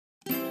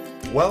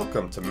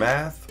Welcome to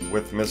Math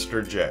with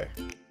Mr. J.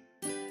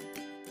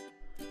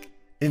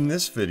 In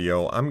this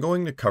video, I'm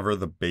going to cover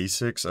the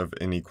basics of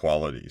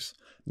inequalities.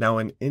 Now,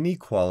 an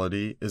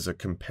inequality is a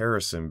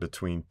comparison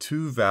between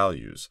two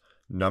values,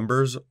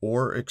 numbers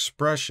or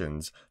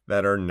expressions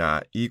that are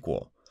not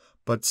equal.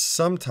 But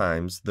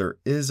sometimes there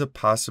is a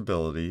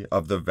possibility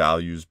of the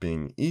values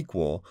being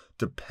equal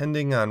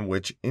depending on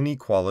which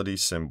inequality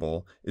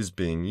symbol is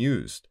being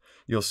used.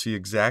 You'll see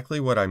exactly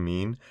what I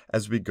mean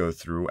as we go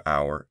through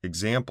our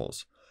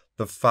examples.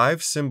 The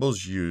 5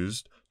 symbols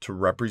used to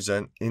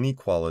represent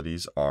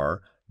inequalities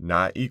are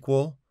not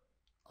equal,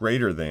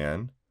 greater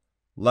than,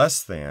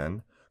 less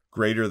than,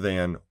 greater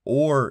than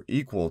or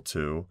equal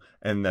to,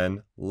 and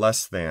then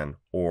less than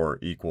or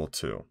equal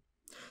to.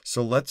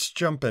 So let's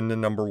jump into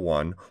number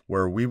 1,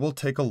 where we will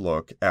take a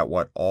look at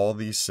what all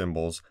these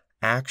symbols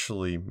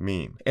actually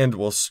mean. And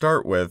we'll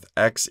start with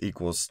x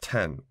equals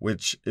 10,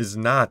 which is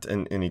not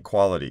an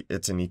inequality,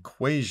 it's an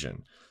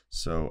equation.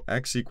 So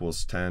x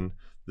equals 10,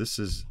 this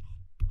is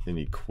an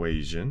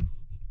equation.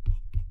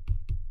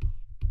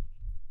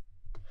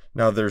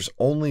 Now there's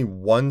only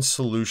one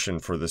solution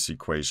for this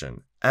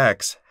equation.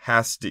 X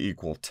has to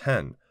equal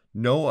 10.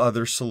 No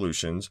other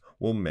solutions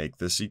will make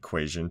this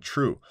equation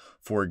true.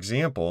 For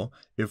example,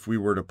 if we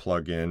were to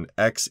plug in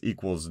x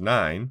equals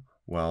 9,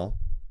 well,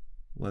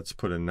 let's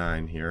put a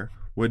 9 here.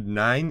 Would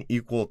 9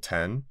 equal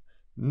 10?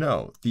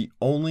 No. The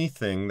only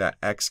thing that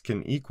x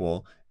can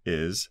equal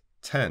is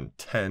 10.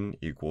 10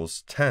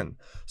 equals 10.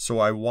 So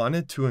I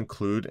wanted to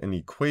include an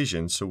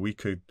equation so we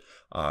could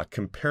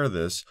compare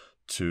this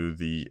to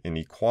the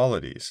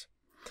inequalities.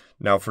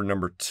 Now for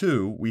number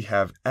 2, we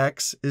have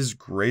x is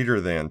greater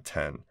than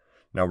 10.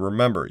 Now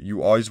remember,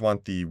 you always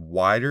want the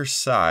wider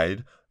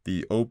side,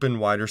 the open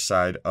wider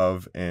side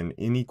of an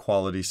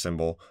inequality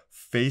symbol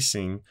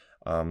facing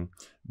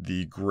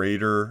the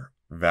greater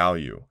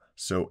value.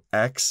 So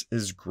x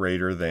is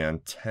greater than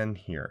 10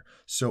 here.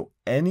 So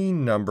any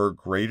number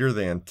greater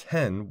than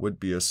 10 would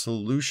be a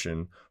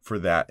solution for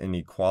that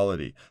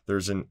inequality.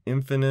 There's an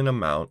infinite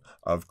amount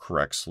of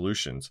correct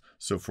solutions.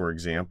 So for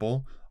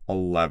example,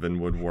 11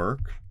 would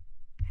work,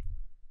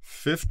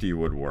 50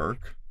 would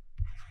work,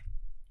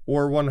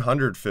 or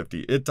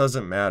 150. It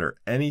doesn't matter.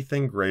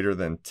 Anything greater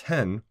than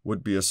 10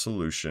 would be a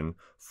solution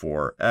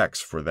for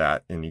x, for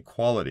that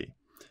inequality.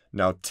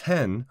 Now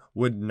 10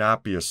 would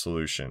not be a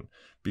solution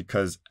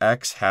because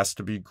x has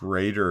to be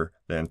greater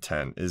than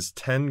 10. Is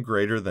 10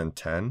 greater than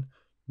 10?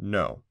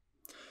 No.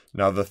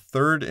 Now the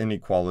third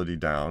inequality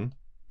down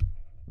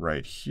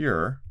right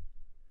here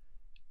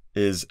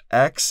is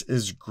x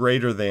is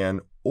greater than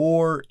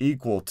or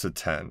equal to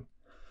 10.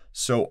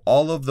 So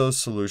all of those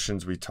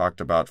solutions we talked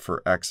about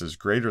for x is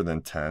greater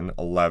than 10,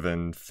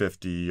 11,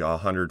 50,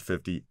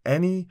 150,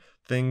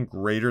 anything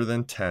greater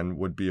than 10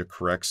 would be a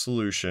correct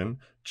solution,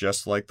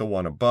 just like the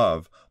one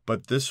above.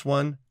 But this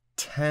one,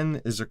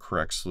 10 is a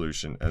correct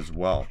solution as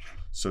well.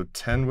 So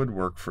 10 would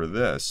work for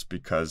this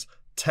because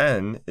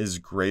 10 is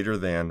greater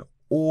than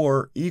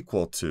or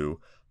equal to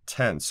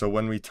 10. So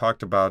when we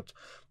talked about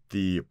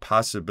the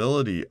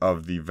possibility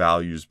of the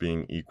values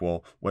being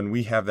equal, when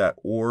we have that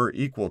or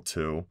equal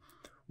to,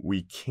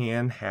 we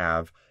can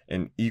have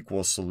an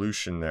equal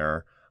solution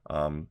there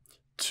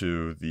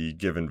to the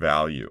given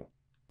value.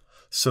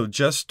 So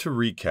just to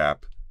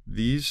recap,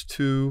 these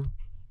two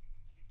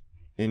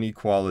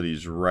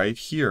inequalities right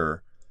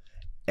here,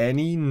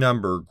 any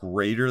number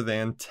greater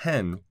than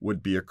 10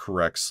 would be a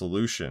correct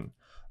solution.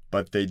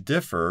 But they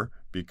differ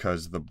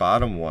because the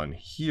bottom one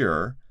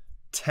here,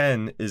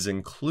 10 is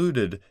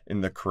included in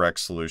the correct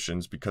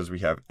solutions because we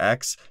have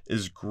x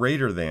is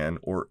greater than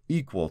or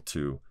equal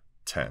to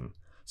 10.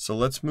 So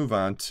let's move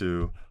on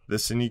to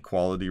this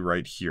inequality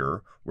right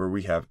here where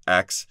we have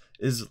x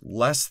is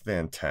less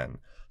than 10.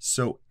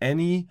 So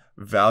any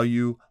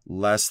value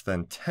less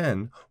than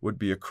 10 would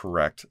be a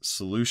correct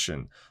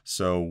solution.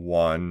 So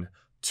 1,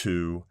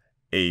 2,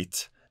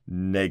 8,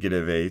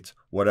 -8,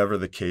 whatever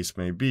the case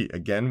may be.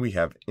 Again, we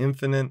have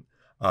infinite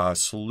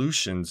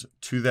solutions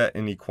to that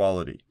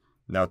inequality.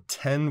 Now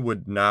 10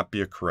 would not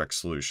be a correct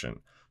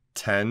solution.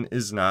 10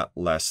 is not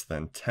less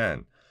than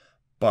 10.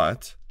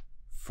 But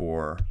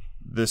for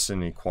this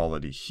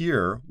inequality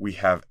here, we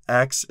have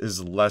x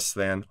is less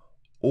than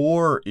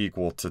or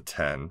equal to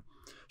 10.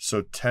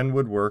 So 10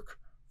 would work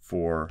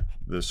for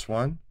this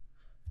one,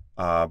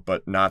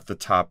 but not the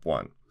top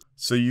one.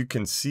 So you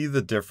can see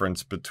the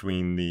difference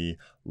between the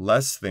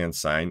less than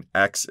sign,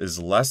 x is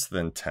less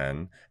than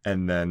 10,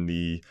 and then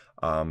the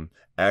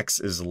x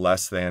is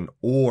less than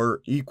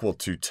or equal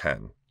to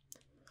 10.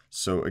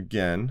 So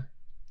again,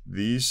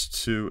 these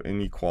two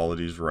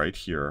inequalities right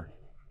here,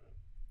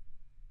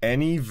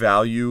 any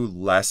value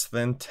less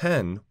than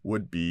 10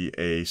 would be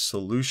a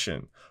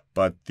solution,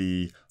 but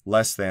the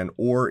less than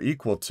or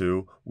equal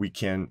to, we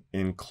can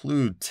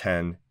include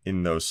 10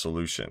 in those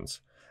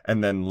solutions.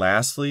 And then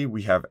lastly,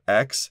 we have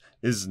x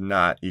is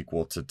not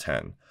equal to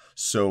 10.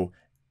 So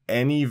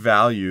any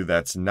value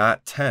that's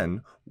not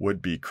 10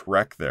 would be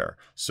correct there.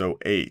 So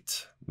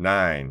 8,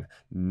 9,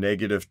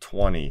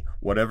 -20,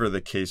 whatever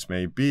the case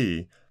may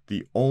be,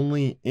 The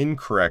only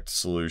incorrect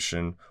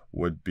solution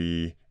would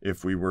be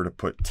if we were to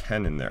put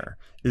 10 in there.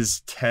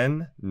 Is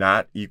 10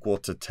 not equal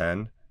to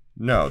 10?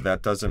 No,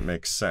 that doesn't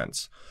make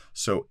sense.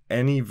 So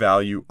any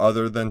value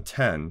other than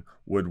 10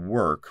 would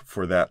work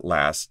for that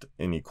last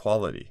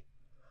inequality.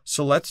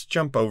 So let's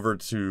jump over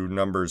to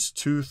numbers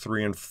 2,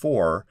 3, and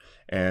 4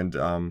 and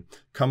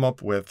come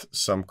up with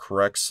some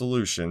correct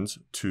solutions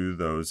to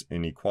those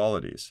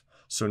inequalities.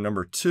 So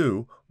number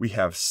 2, we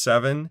have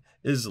 7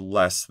 is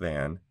less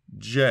than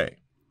j.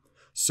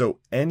 So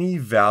any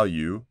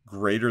value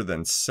greater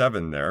than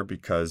 7 there,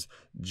 because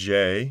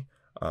j,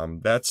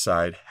 that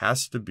side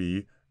has to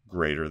be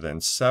greater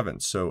than 7.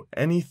 So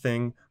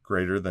anything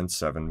greater than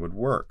 7 would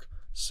work.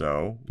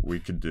 So we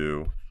could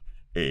do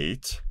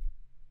 8,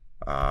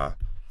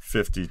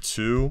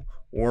 52,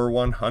 or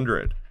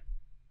 100.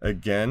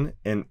 Again,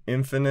 an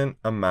infinite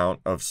amount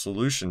of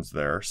solutions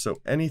there, so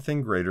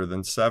anything greater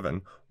than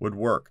 7 would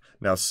work.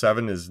 Now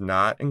 7 is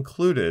not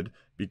included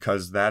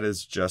because that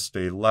is just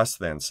a less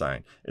than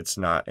sign. It's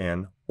not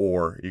an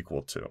or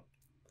equal to.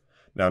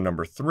 Now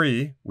number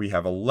 3, we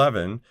have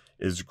 11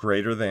 is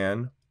greater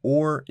than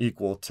or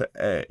equal to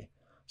a.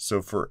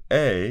 So for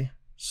a,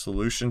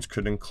 solutions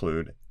could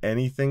include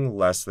anything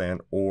less than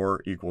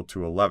or equal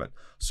to 11.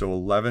 So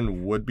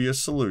 11 would be a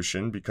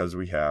solution because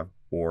we have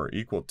or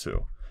equal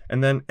to.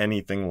 And then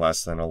anything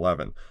less than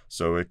 11.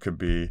 So it could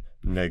be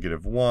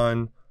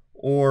 -1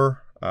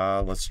 or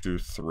let's do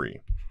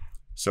 3.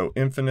 So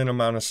infinite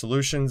amount of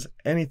solutions,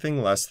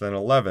 anything less than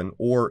 11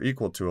 or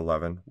equal to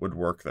 11 would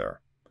work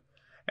there.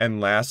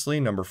 And lastly,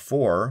 number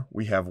 4,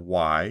 we have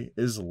y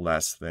is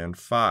less than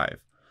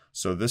 5.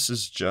 So this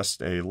is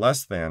just a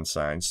less than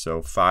sign,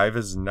 so 5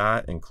 is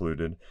not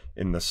included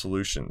in the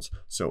solutions.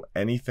 So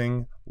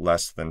anything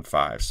less than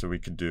 5. So we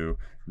could do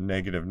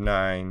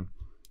 -9,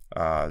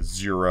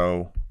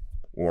 0,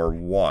 or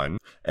 1.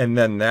 And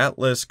then that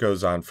list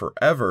goes on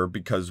forever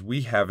because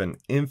we have an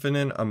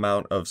infinite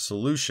amount of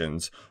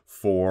solutions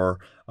for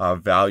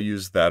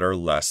values that are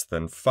less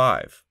than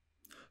 5.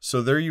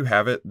 So there you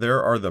have it.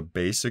 There are the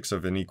basics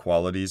of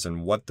inequalities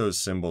and what those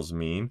symbols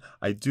mean.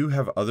 I do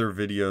have other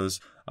videos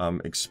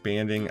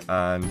expanding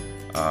on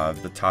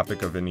the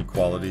topic of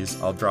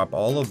inequalities. I'll drop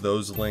all of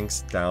those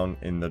links down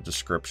in the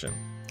description.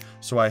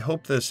 So I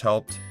hope this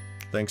helped.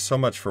 Thanks so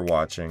much for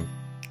watching.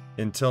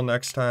 Until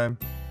next time,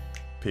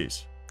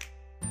 peace.